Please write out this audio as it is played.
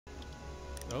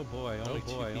Oh boy, only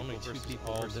two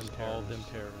people versus all them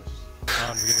terrorists.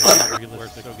 We're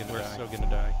so gonna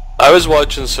die. I was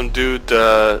watching some dude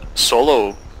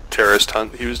solo terrorist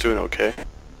hunt. He was doing okay.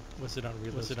 Was it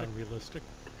unrealistic?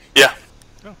 Yeah.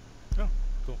 Oh,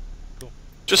 cool.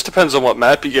 Just depends on what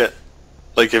map you get.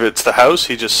 Like if it's the house,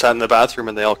 he just sat in the bathroom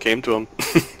and they all came to him.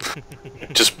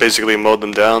 Just basically mowed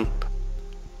them down.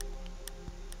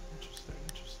 Interesting.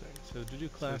 So do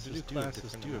classes do have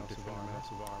different amounts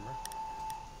of armor.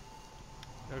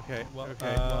 Okay,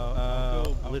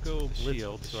 I'll go blitz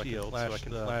shield so I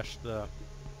can flash the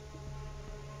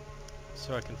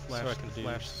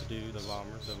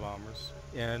bombers.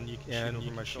 And you can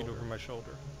shoot over my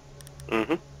shoulder.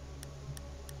 Mm-hmm.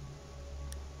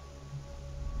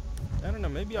 I don't know,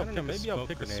 maybe I'll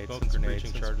pick grenades since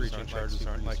breaching charges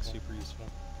aren't like super useful.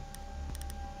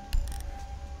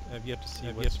 I've yet to see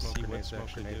what smoke grenades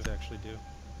actually do.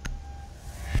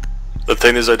 The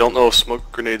thing is, I don't know if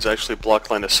smoke grenades actually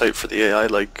block line of sight for the AI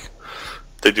like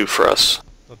they do for us.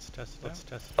 Let's test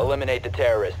it. Eliminate the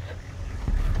terrorists.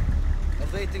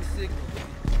 Awaiting signal.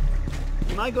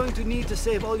 Am I going to need to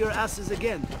save all your asses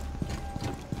again?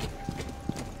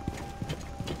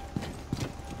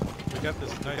 We got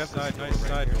this nice side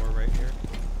door right here.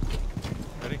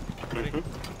 Ready? Mm-hmm.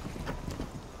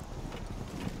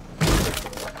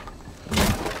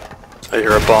 I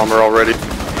hear a bomber already.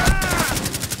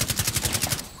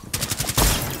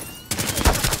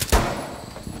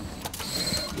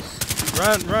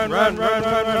 Run!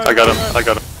 I got him.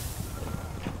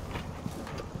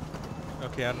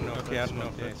 Okay, I don't know if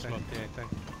they smoked anything.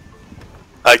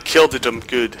 I killed him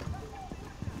good.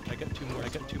 I got two more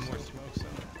smokes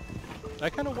though. I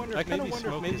kind of wonder if maybe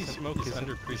smoke is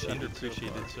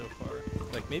underappreciated so far.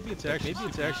 Like maybe it's actually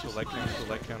like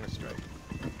Counter-Strike.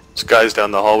 This guy's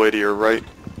down the hallway to your right.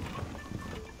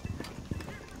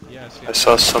 Yeah, I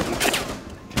saw something.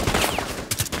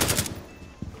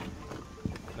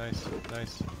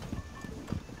 Nice.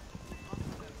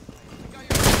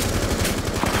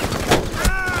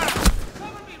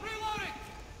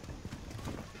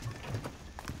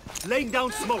 Laying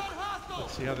down smoke.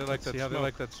 Let's see how they like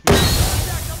that smoke.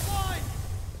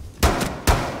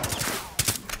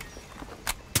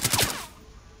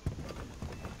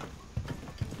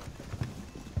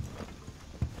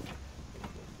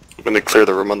 I'm gonna clear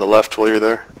the room on the left while you're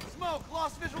there. Smoke,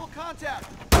 lost visual contact.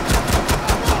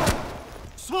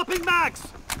 Swapping mags.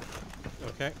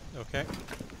 Okay.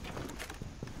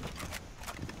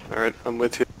 Alright, I'm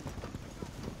with you.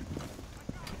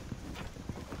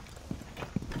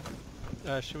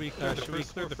 Should we clear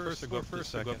the first or go up the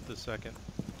second?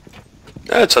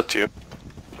 It's up to you.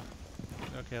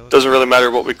 Okay, let's Doesn't really matter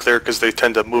what we clear because they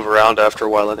tend to move around after a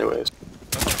while anyways.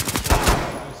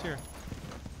 Who's here?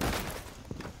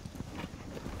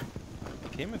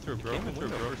 Came in through a broken window.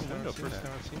 First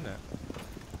time I've seen that.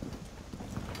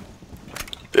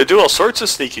 They do all sorts of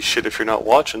sneaky shit if you're not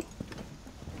watching.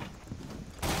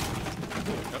 Oh,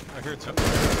 I heard someone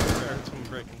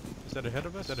breaking. Is that ahead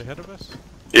of us?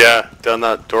 Yeah, down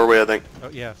that doorway I think. Oh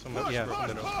yeah, someone else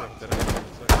broke that.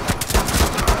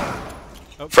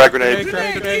 Oh, Frag grenade.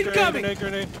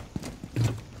 Grenade.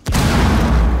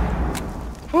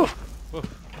 Whew.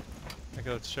 Okay,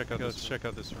 let's check out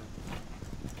this room.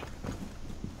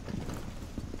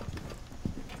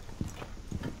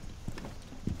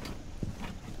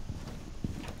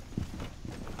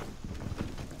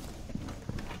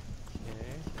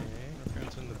 Okay.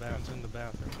 In the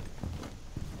bathroom.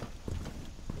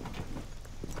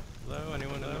 Hello,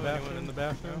 anyone in the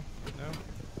bathroom? No?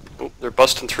 Oh, they're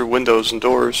busting through windows and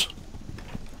doors.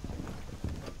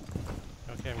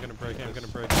 Okay, I'm gonna break. Thank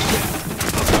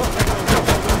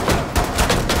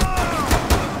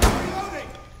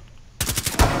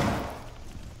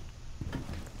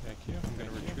you. I'm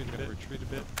gonna retreat a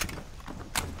bit.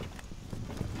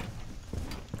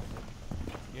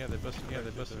 Yeah, they busted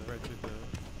right through the...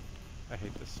 I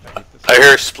hate this. I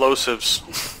hear explosives.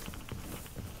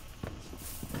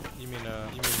 You mean the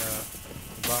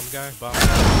bomb guy?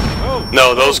 Oh!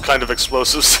 No, those kind of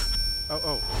explosives.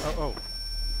 Oh.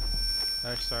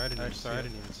 Sorry, I didn't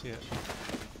even see it.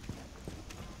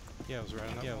 Yeah, it was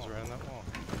around that wall.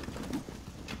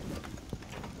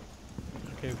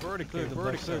 Okay, we've already cleared the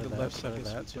left side of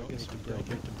that, so I guess we don't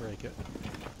get to break it.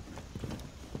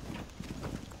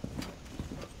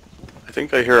 I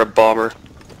think I hear a bomber.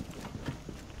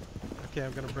 Okay,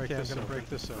 I'm gonna break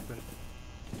this open.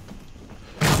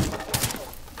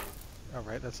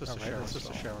 Alright, that's just a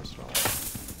shower stall.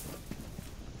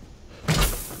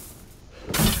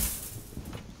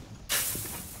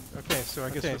 Okay, so I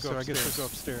guess we'll go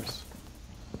upstairs.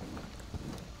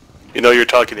 You know you're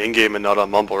talking in-game and not on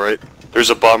Mumble, right? There's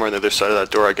a bomber on the other side of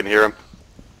that door. I can hear him.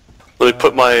 Let me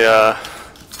put my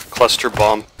cluster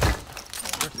bomb.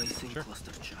 Sure.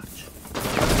 Cluster charge.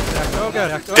 Oh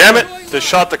god! Damn it! They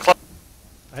shot the cluster.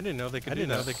 I didn't know they could do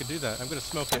that. I'm gonna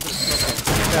smoke it.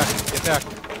 Get back! Get back!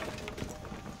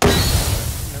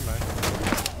 Never mind.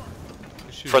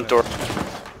 Front door.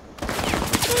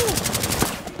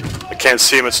 I can't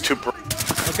see him. It's too bright.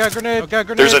 Oh god! Grenade! Oh god!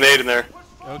 Grenade! There's a nade in there.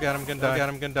 Oh god! I'm gonna die! Oh god!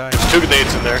 I'm gonna die! There's 2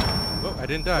 grenades in there. Oh! I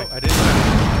didn't die! I didn't die!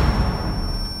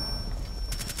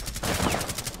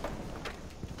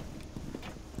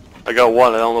 I got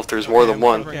one. I don't know if there's more than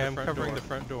one. Okay, I'm covering the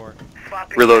front door.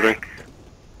 Reloading.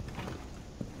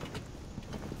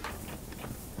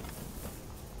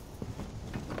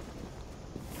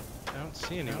 I don't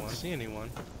see anyone.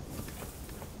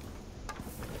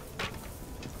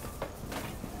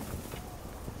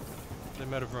 They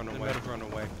might have run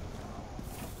away.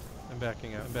 I'm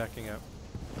backing up.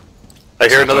 I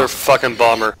hear another fucking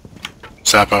bomber.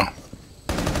 Sappo.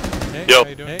 Hey, Yo. how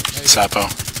you doing? Hey, Sappo.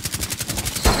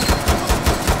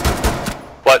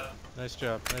 What? Nice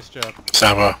job.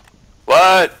 Sappo.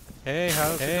 What? Hey,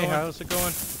 how's it going?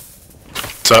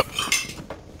 What's up?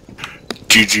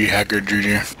 GG, hacker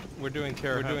GG. We're doing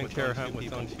terror hunt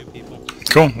with only 2 people.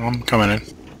 Cool, I'm coming in.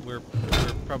 We're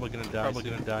probably gonna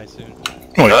die soon.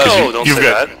 Well, No, 'cause don't you've say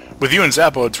got, that. with you and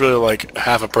Zappo, it's really like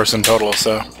half a person total,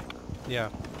 so. Yeah.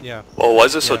 Well, why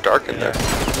is it so dark in there?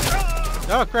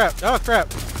 Oh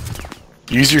crap!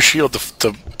 Use your shield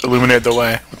to illuminate the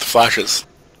way with the flashes.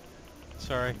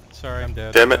 Sorry, I'm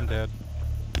dead. Damn it. I'm dead.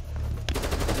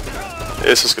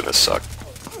 This is gonna suck.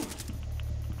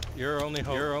 Your only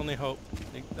hope.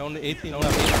 Only 18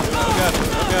 left. Oh god!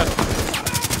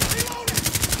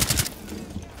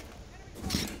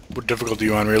 What difficulty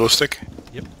you on? Realistic?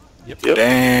 Yep. Damn.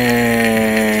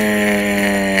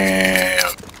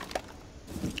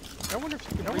 I wonder if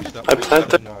you can reach that. I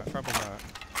planted. Probably not.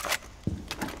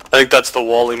 I think that's the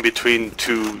wall in between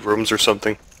 2 rooms or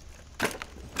something.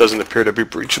 Doesn't appear to be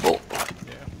breachable. Yeah.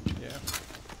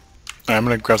 Alright, I'm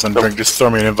gonna grab some drink. Just throw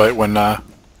me an invite when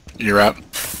you're out.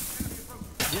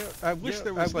 Yeah, I wish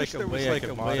there was like a way I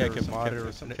could monitor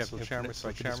or some type of camera so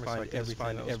I could just find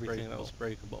everything that was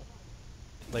breakable.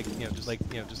 Like,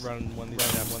 just run one of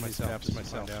these maps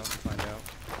myself to find out.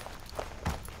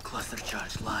 Cluster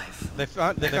charge live. They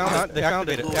found it.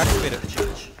 Activate it.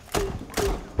 Charge.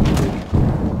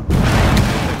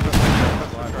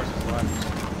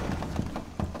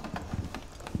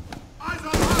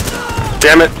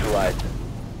 Damn it!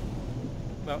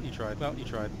 Well, you tried.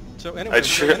 So anyway, I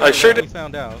sure did. We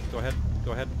found out. Go ahead.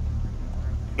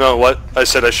 No, what? I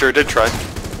said I sure did try.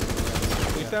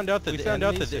 We found out that the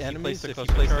enemies, if you place the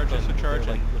cluster charge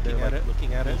and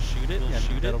looking at it, shoot it, and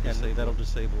that'll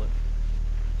disable it.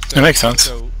 So, It makes sense.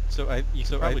 So you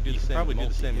can probably do the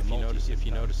same if you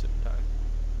notice it in time.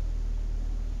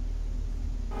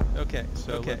 Okay,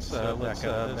 so let's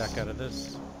back out of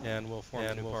this, and we'll form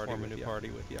a new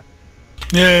party with you.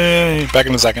 Yay! Back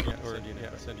in a second.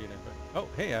 Send you an invite. Oh,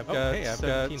 hey, I've got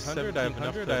 1700. I have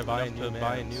enough to buy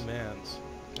a new man's.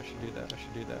 I should do that.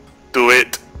 Do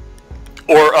it.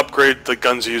 Or upgrade the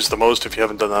guns you use the most if you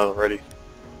haven't done that already.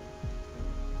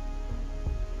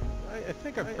 I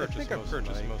think I've purchased most of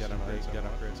my gun upgrades I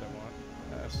want.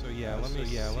 So yeah, let me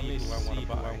see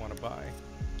who I want to buy.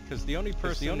 Because the only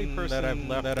person that I've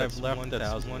left that's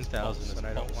 1,000 and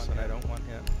I don't want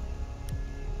him.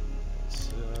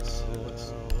 So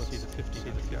let's see the 50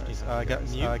 guys. I got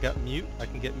mute. I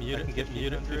can get mute at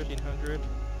 1500.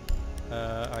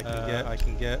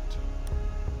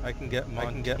 I can get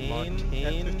Montaigne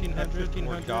at 1500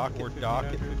 or Doc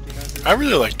at 1500. I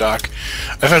really like Doc.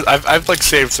 I've like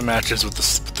saved some matches with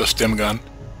the stim gun.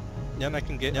 Yeah, and I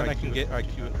can get IQ at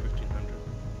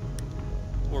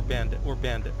 1500. Or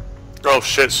Bandit. Oh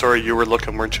shit, sorry, you were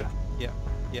looking, weren't you? Yeah.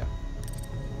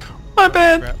 My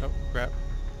bad! Crap.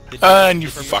 And you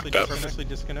fucked up. Purposely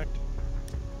disconnect?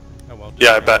 Oh well.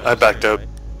 Yeah, I backed out.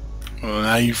 Well,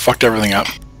 now you fucked everything up.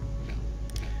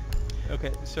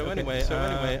 Okay, so anyway,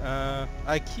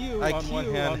 IQ on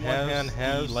one hand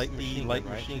has the light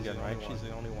machine gun, right? She's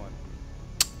the only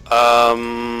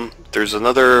one. There's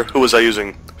another. Who was I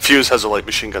using? Fuse has a light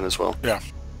machine gun as well. Yeah.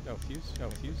 Oh, Fuse.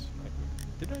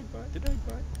 Did I buy?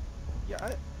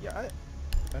 Yeah, I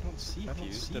don't see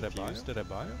Fuse. Did I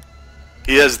buy it?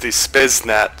 He has the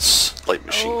Speznats light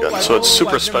machine gun, so it's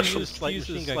super special.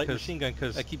 Light machine gun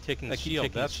because I keep taking the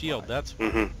shield. That's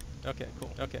Mm-hmm. Okay, cool.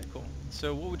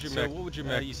 So what would you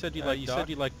make? You said you like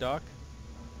Doc?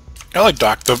 I like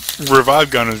Doc. The revive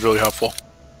gun is really helpful.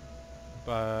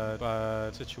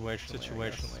 But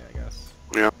situationally, I guess.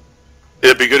 Yeah.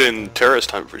 It'd be good in terrorist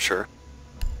time for sure.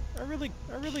 I'm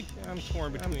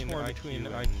torn between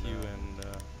IQ and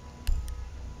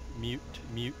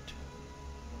mute.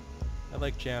 I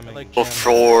like jamming. Well,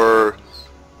 for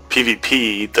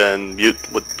PvP, then mute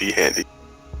would be handy,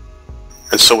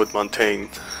 and so would Montaigne.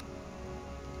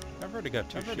 I've already got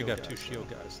two shield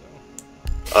guys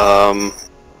though.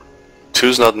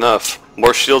 Two's not enough.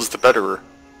 More shields, the better.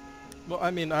 Well,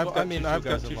 I mean, I've got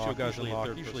two shield guys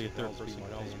unlocked. Usually a third person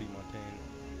would also be Montaigne.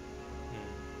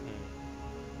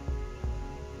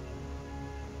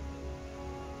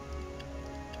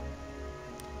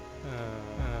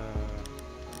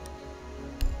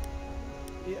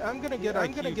 Yeah, I'm gonna get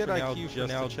IQ for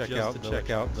now just to check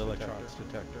out the electronics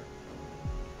detector.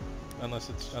 Unless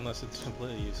it's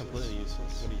completely useless. What do you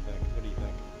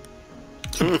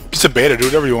think? It's a beta, do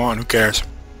whatever you want, who cares?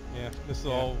 Yeah,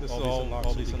 all these unlocks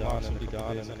will be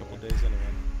gone in a couple days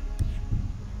anyway.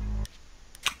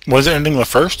 Was it ending the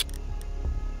first?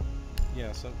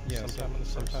 Yeah, sometime in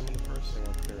the first. They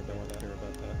won't care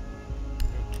about that.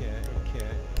 Okay.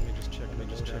 Let me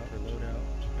just check her loadout.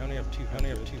 I only have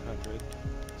 200.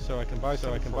 So I can buy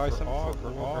some for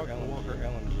AUG or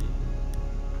LMG.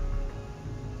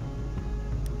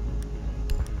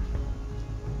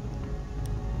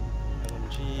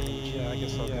 I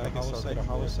guess I'll get a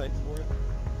hollow sight for it.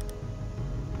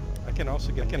 I can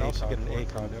also get an ACOG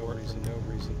for no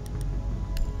reason.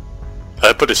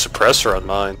 I put a suppressor on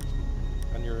mine.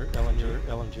 On your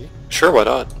LMG? Sure, why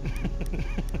not?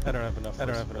 I don't have enough for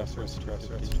a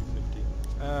suppressor. It's 250.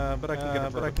 But I can get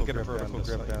a vertical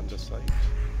grip down to sight.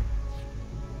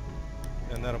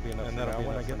 And that'll be enough.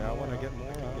 When I get more, I can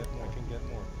get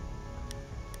more.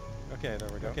 Okay, there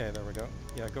we go.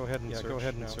 Yeah, go ahead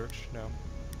and search now.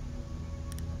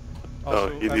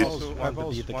 Also, I've also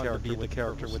wanted to be the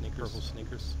character with the purple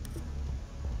sneakers.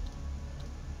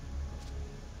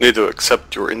 Need to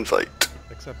accept your invite.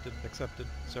 Accepted.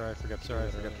 Sorry, I forgot to do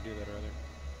that earlier.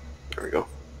 There we go.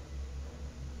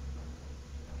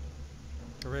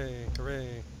 Hooray.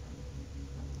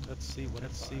 Let's see what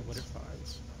it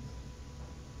finds.